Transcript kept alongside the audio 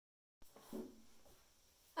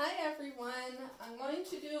everyone. I'm going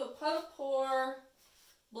to do a put-a-pour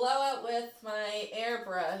blowout with my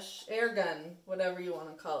airbrush, air gun, whatever you want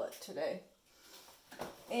to call it today.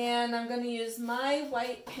 And I'm going to use my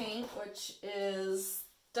white paint, which is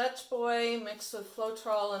Dutch Boy mixed with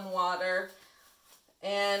Floetrol and water.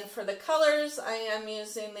 And for the colors, I am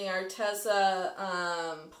using the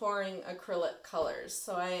ARTEZA pouring acrylic colors.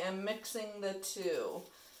 So I am mixing the two.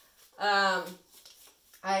 I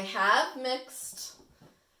have mixed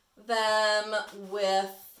them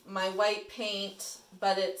with my white paint,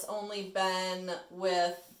 but it's only been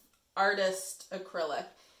with artist acrylic.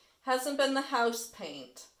 Hasn't been the house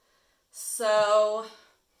paint. So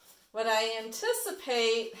what I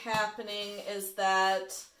anticipate happening is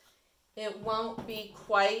that it won't be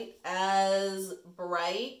quite as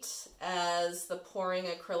bright as the pouring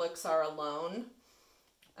acrylics are alone.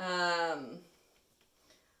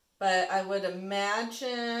 But I would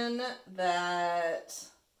imagine that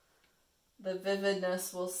the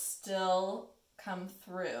vividness will still come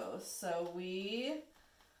through. So we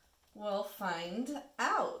will find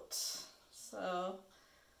out. So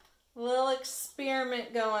a little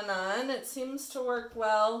experiment going on. It seems to work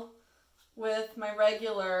well with my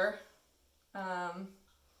regular,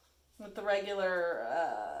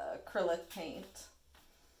 acrylic paint.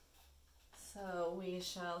 So we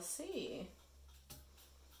shall see.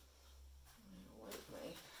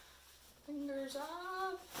 Fingers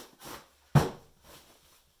off.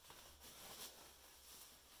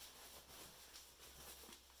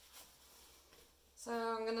 So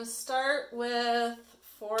I'm going to start with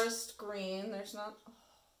forest green. There's not a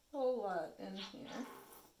whole lot in here.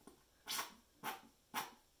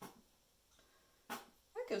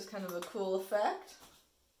 That gives kind of a cool effect.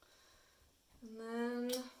 And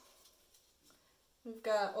then we've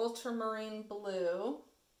got ultramarine blue.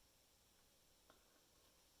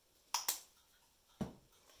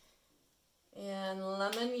 And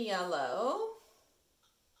lemon yellow.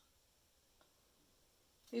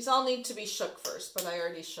 These all need to be shook first, but I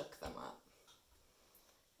already shook them up.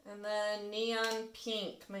 And then neon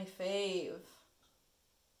pink, my fave.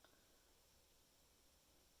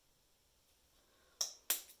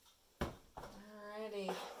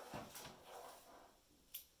 Alrighty.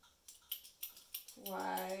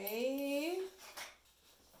 Why?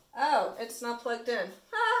 Oh, it's not plugged in.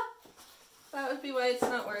 Ha! That would be why it's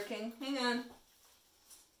not working. Hang on.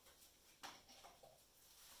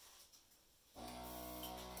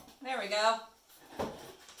 There we go.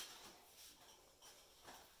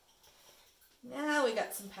 Now we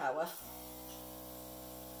got some power.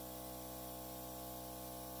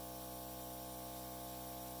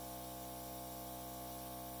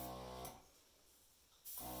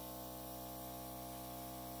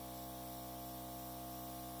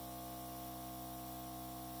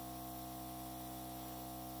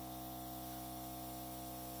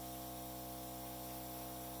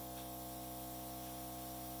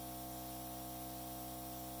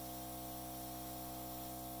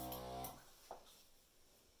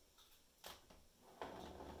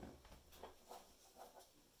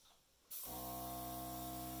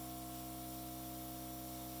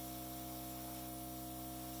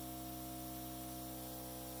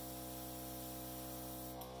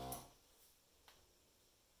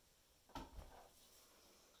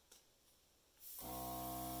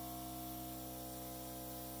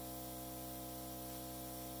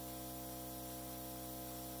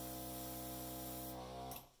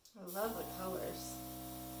 I love the colors.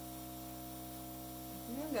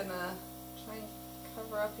 I'm gonna try and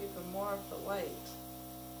cover up even more of the white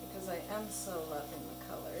because I am so loving the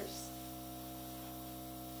colors.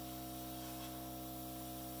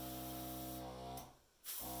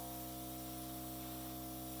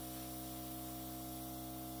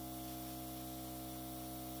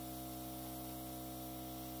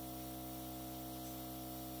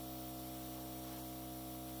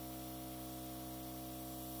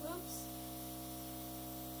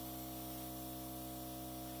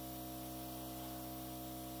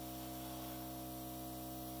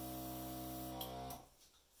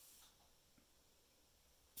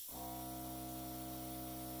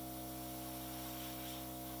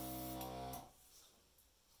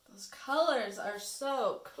 Those colors are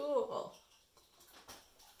so cool.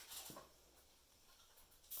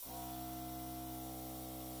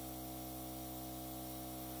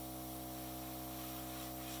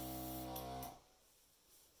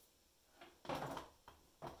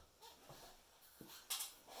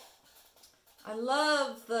 I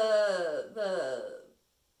love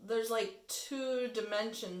there's like two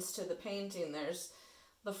dimensions to the painting. There's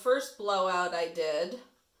the first blowout I did,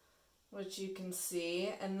 which you can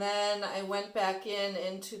see. And then I went back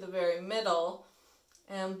into the very middle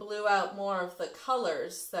and blew out more of the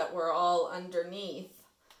colors that were all underneath,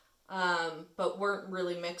 but weren't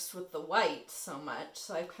really mixed with the white so much.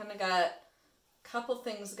 So I've kind of got a couple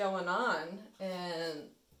things going on, and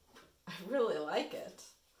I really like it.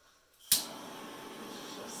 Just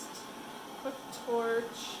quick torch.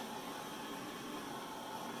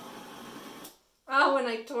 Oh, when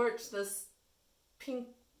I torch this pink,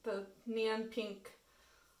 the neon pink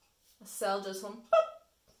cell just went pop.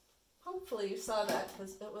 Hopefully you saw that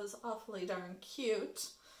because it was awfully darn cute.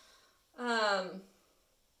 So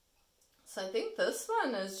I think this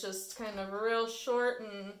one is just kind of a real short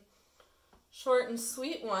and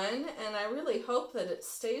sweet one, and I really hope that it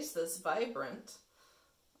stays this vibrant,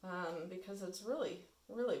 because it's really,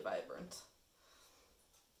 really vibrant.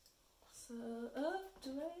 So, I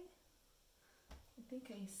think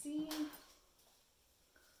I see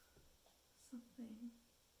something.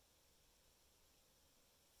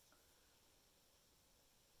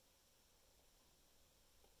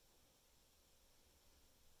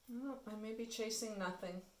 Oh, I may be chasing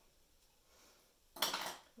nothing.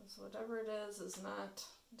 Because whatever it is not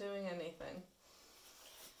doing anything.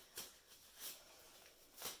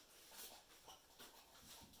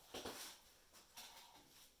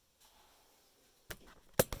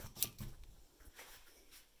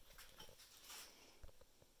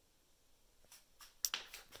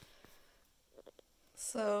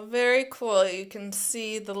 So very cool, you can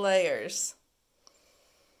see the layers.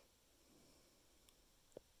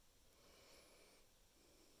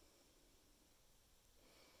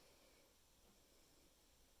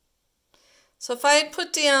 So if I had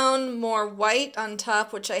put down more white on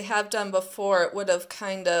top, which I have done before, it would have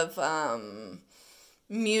kind of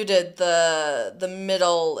muted the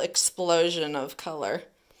middle explosion of color,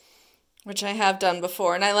 which I have done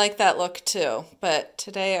before, and I like that look too. But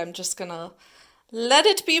today I'm just gonna let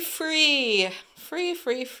it be free. Free,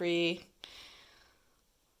 free, free.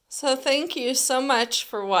 So thank you so much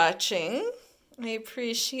for watching. I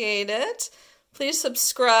appreciate it. Please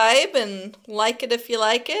subscribe and like it if you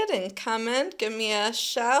like it, and comment, give me a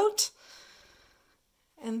shout.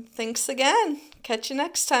 And thanks again. Catch you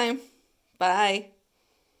next time. Bye.